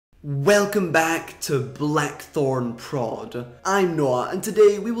Welcome back to Blackthornprod. I'm Noah, and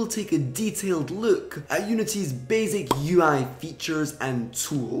today we will take a detailed look at Unity's basic UI features and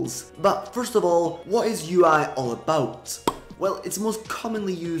tools. But first of all, what is UI all about? Well, it's most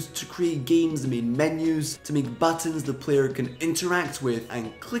commonly used to create games main menus, to make buttons the player can interact with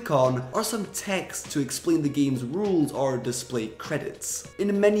and click on, or some text to explain the game's rules or display credits.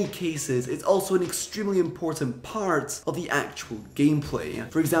 In many cases, it's also an extremely important part of the actual gameplay.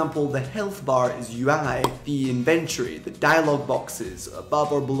 For example, the health bar is UI, the inventory, the dialogue boxes,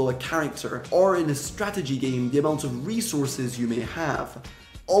 above or below a character, or in a strategy game, the amount of resources you may have.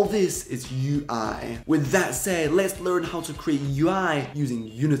 All this is UI. With that said, let's learn how to create UI using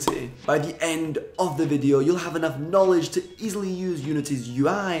Unity. By the end of the video, you'll have enough knowledge to easily use Unity's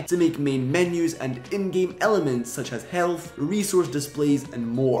UI to make main menus and in-game elements such as health, resource displays, and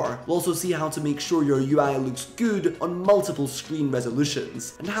more. We'll also see how to make sure your UI looks good on multiple screen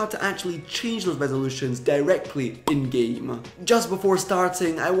resolutions, and how to actually change those resolutions directly in-game. Just before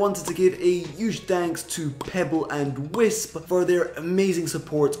starting, I wanted to give a huge thanks to Pebble and Wisp for their amazing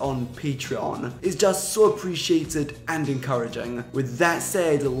support on Patreon. It's just so appreciated and encouraging. With that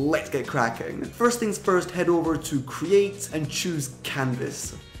said, let's get cracking. First things first, head over to Create and choose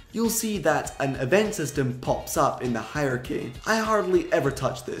Canvas. You'll see that an event system pops up in the hierarchy. I hardly ever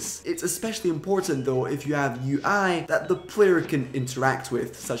touch this. It's especially important though if you have UI that the player can interact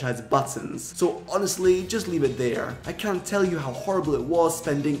with, such as buttons. So honestly, just leave it there. I can't tell you how horrible it was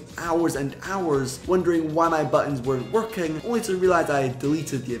spending hours and hours wondering why my buttons weren't working, only to realize I had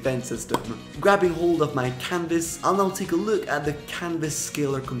deleted the event system. Grabbing hold of my canvas, I'll now take a look at the canvas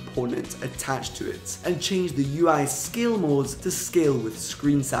scaler component attached to it, and change the UI scale modes to scale with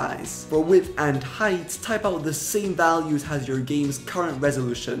screen size. For width and height, type out the same values as your game's current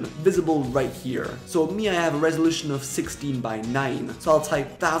resolution, visible right here. So me, I have a resolution of 16 by 9, so I'll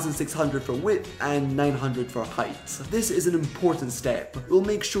type 1600 for width and 900 for height. This is an important step. It will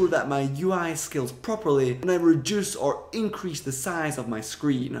make sure that my UI scales properly when I reduce or increase the size of my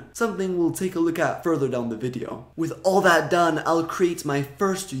screen, something we'll take a look at further down the video. With all that done, I'll create my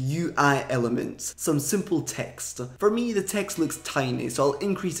first UI element, some simple text. For me, the text looks tiny, so I'll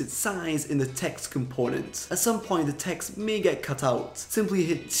increase its size in the text component. At some point the text may get cut out. Simply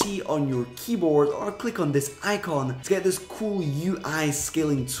hit T on your keyboard or click on this icon to get this cool UI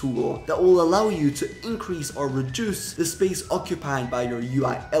scaling tool that will allow you to increase or reduce the space occupied by your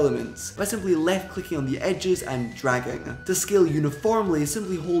UI elements by simply left clicking on the edges and dragging. To scale uniformly,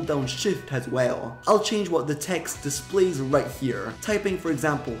 simply hold down Shift as well. I'll change what the text displays right here, typing for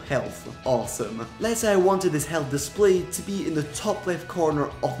example health. Awesome. Let's say I wanted this health display to be in the top left corner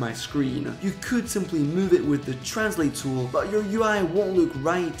of my screen. You could simply move it with the translate tool, but your UI won't look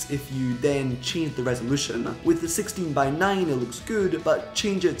right if you then change the resolution. With the 16 by 9 it looks good, but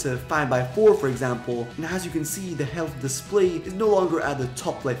change it to 5 by 4 for example, and as you can see the health display is no longer at the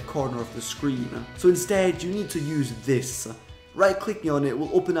top left corner of the screen. So instead you need to use this. Right clicking on it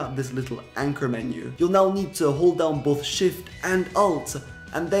will open up this little anchor menu. You'll now need to hold down both Shift and Alt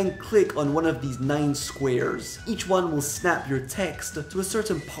and then click on one of these 9 squares. Each one will snap your text to a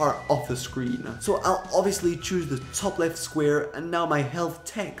certain part of the screen. So I'll obviously choose the top left square, and now my health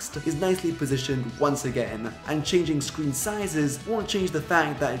text is nicely positioned once again. And changing screen sizes won't change the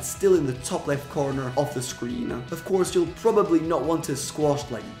fact that it's still in the top left corner of the screen. Of course, you'll probably not want it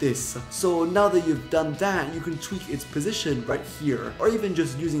squashed like this. So now that you've done that, you can tweak its position right here, or even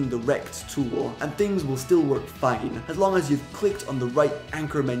just using the rect tool, and things will still work fine, as long as you've clicked on the right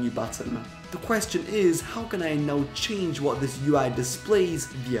anchor menu button. The question is, how can I now change what this UI displays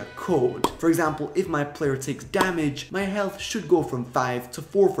via code? For example, if my player takes damage, my health should go from 5 to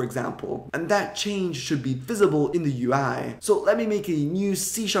 4 for example, and that change should be visible in the UI. So let me make a new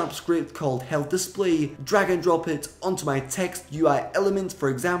C# script called health display, drag and drop it onto my text UI element for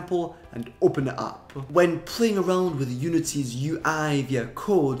example, and open it up. When playing around with Unity's UI via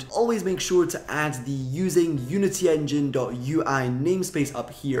code, always make sure to add the using unityengine.ui namespace up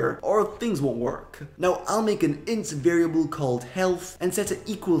here, or things won't work. Now I'll make an int variable called health and set it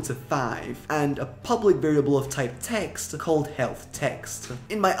equal to 5, and a public variable of type text called health text.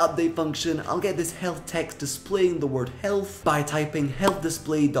 In my update function, I'll get this health text displaying the word health by typing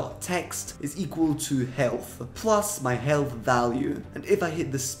health_display.text is equal to health plus my health value, and if I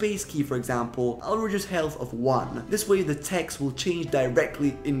hit the space key Unity, for example, I'll reduce health of 1. This way the text will change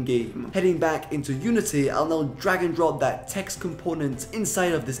directly in-game. Heading back into Unity, I'll now drag and drop that text component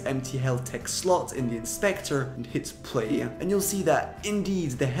inside of this empty health text slot in the inspector and hit play. And you'll see that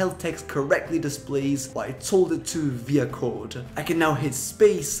indeed the health text correctly displays what I told it to via code. I can now hit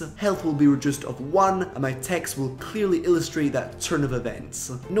space, health will be reduced of 1, and my text will clearly illustrate that turn of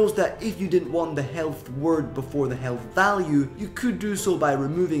events. Note that if you didn't want the health word before the health value, you could do so by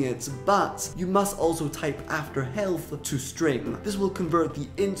removing it, but you must also type after health to string. This will convert the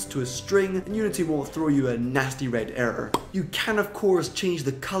int to a string, and Unity won't throw you a nasty red error. You can of course change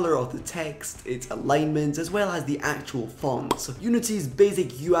the color of the text, its alignment, as well as the actual font. Unity's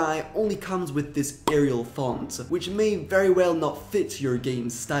basic UI only comes with this Arial font, which may very well not fit your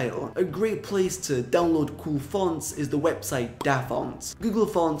game's style. A great place to download cool fonts is the website Dafont. Google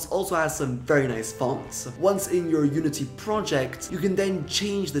Fonts also has some very nice fonts. Once in your Unity project, you can then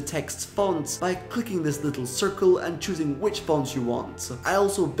change the text's font by clicking this little circle and choosing which font you want. I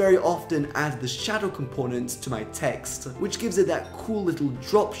also very often add the shadow component to my text, which gives it that cool little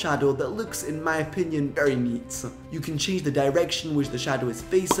drop shadow that looks, in my opinion, very neat. You can change the direction which the shadow is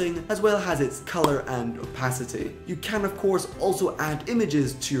facing, as well as its color and opacity. You can of course also add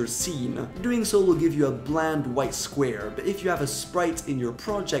images to your scene. Doing so will give you a bland white square, but if you have a sprite in your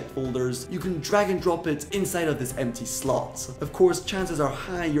project folders, you can drag and drop it inside of this empty slot. Of course, chances are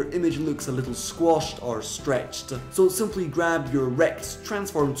high your image looks a little squashed or stretched, so simply grab your Rect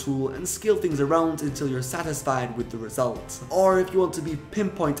transform tool and scale things around until you're satisfied with the result. Or if you want to be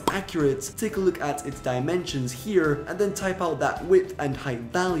pinpoint accurate, take a look at its dimensions here and then type out that width and height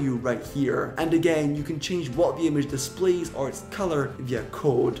value right here. And again, you can change what the image displays or its color via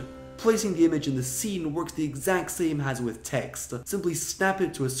code. Placing the image in the scene works the exact same as with text. Simply snap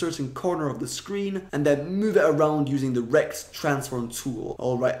it to a certain corner of the screen and then move it around using the Rect transform tool.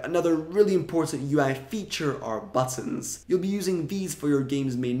 Alright, another really important UI feature are buttons. You'll be using these for your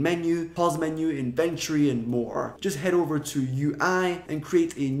game's main menu, pause menu, inventory, and more. Just head over to UI and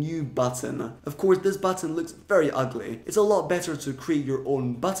create a new button. Of course, this button looks very ugly. It's a lot better to create your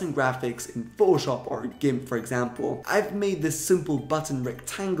own button graphics in Photoshop or GIMP, for example. I've made this simple button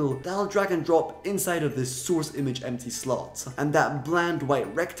rectangle that I'll drag and drop inside of this source image empty slot, and that bland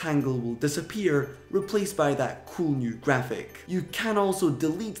white rectangle will disappear, replaced by that cool new graphic. You can also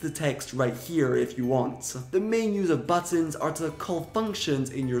delete the text right here if you want. The main use of buttons are to call functions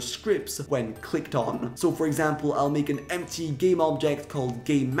in your scripts when clicked on. So for example, I'll make an empty game object called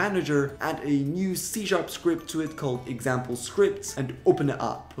Game Manager, add a new C# script to it called Example Scripts, and open it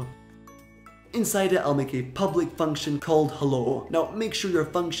up. Inside it, I'll make a public function called hello. Now make sure your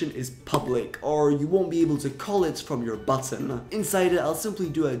function is public or you won't be able to call it from your button. Inside it, I'll simply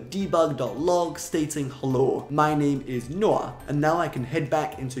do a debug.log stating hello. My name is Noah, and now I can head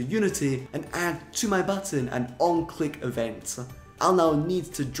back into Unity and add to my button an on-click event. I'll now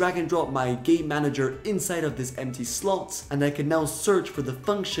need to drag and drop my game manager inside of this empty slot, and I can now search for the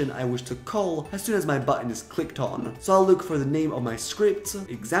function I wish to call as soon as my button is clicked on. So I'll look for the name of my script,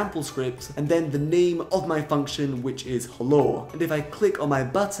 example script, and then the name of my function, which is hello. And if I click on my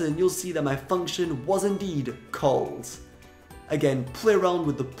button, you'll see that my function was indeed called. Again, play around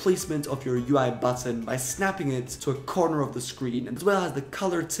with the placement of your UI button by snapping it to a corner of the screen, as well as the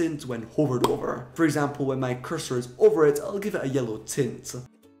color tint when hovered over. For example, when my cursor is over it, I'll give it a yellow tint.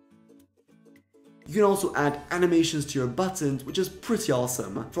 You can also add animations to your buttons, which is pretty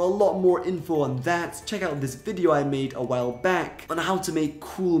awesome. For a lot more info on that, check out this video I made a while back on how to make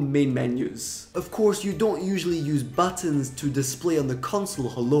cool main menus. Of course, you don't usually use buttons to display on the console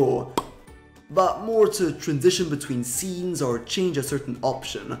hello, but more to transition between scenes or change a certain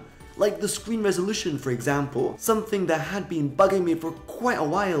option. Like the screen resolution, for example, something that had been bugging me for quite a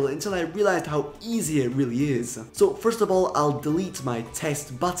while until I realized how easy it really is. So first of all, I'll delete my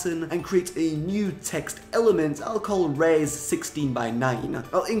test button and create a new text element I'll call res 16 by 9.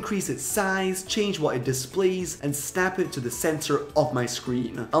 I'll increase its size, change what it displays, and snap it to the center of my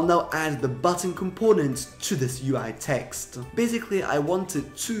screen. I'll now add the button component to this UI text. Basically, I want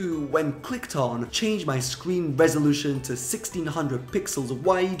it to, when clicked on, change my screen resolution to 1600 pixels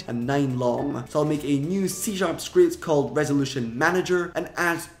wide and 9 long. So I'll make a new C# script called Resolution Manager and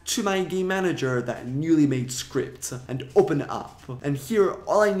add to my game manager that newly made script and open it up. And here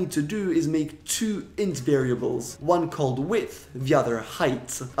all I need to do is make two int variables, one called width, the other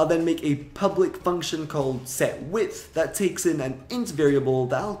height. I'll then make a public function called setWidth that takes in an int variable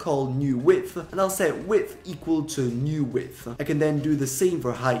that I'll call new width, and I'll set width equal to new width. I can then do the same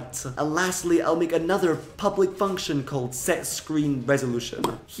for height. And lastly, I'll make another public function called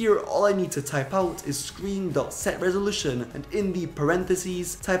setScreenResolution. Here here all I need to type out is screen.setResolution, and in the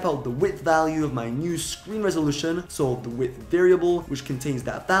parentheses type out the width value of my new screen resolution, so the width variable which contains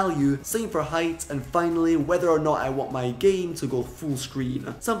that value, same for height, and finally whether or not I want my game to go full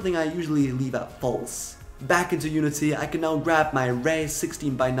screen, something I usually leave at false. Back into Unity, I can now grab my res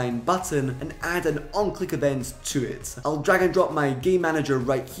 16:9 button and add an on-click event to it. I'll drag and drop my game manager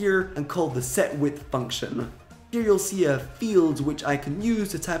right here and call the setWidth function. Here you'll see a field which I can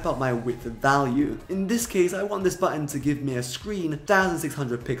use to type out my width value. In this case, I want this button to give me a screen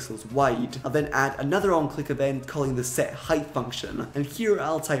 1600 pixels wide. I'll then add another on-click event calling the setHeight function, and here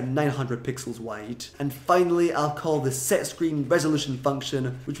I'll type 900 pixels wide. And finally, I'll call the setScreenResolution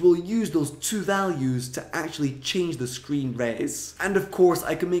function, which will use those two values to actually change the screen res. And of course,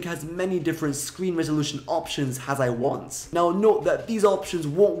 I can make as many different screen resolution options as I want. Now note that these options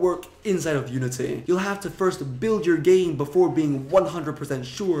won't work inside of Unity. You'll have to first build your game before being 100%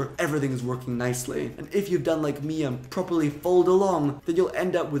 sure everything is working nicely. And if you've done like me and properly followed along, then you'll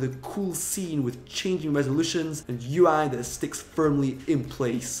end up with a cool scene with changing resolutions and UI that sticks firmly in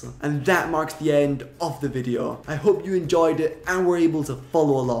place. And that marks the end of the video. I hope you enjoyed it and were able to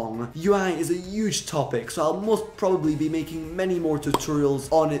follow along. UI is a huge topic, so I'll most probably be making many more tutorials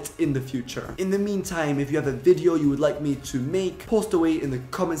on it in the future. In the meantime, if you have a video you would like me to make, post away in the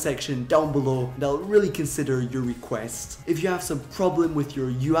comment section down below and I'll really consider your request. If you have some problem with your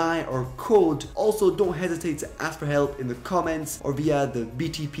UI or code, also don't hesitate to ask for help in the comments or via the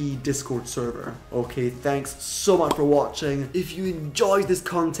BTP Discord server. Okay, thanks so much for watching. If you enjoyed this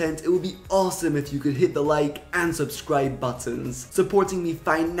content, it would be awesome if you could hit the like and subscribe buttons. Supporting me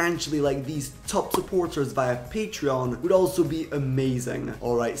financially like these top supporters via Patreon would also be amazing.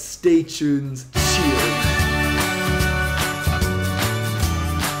 Alright, stay tuned. Cheers!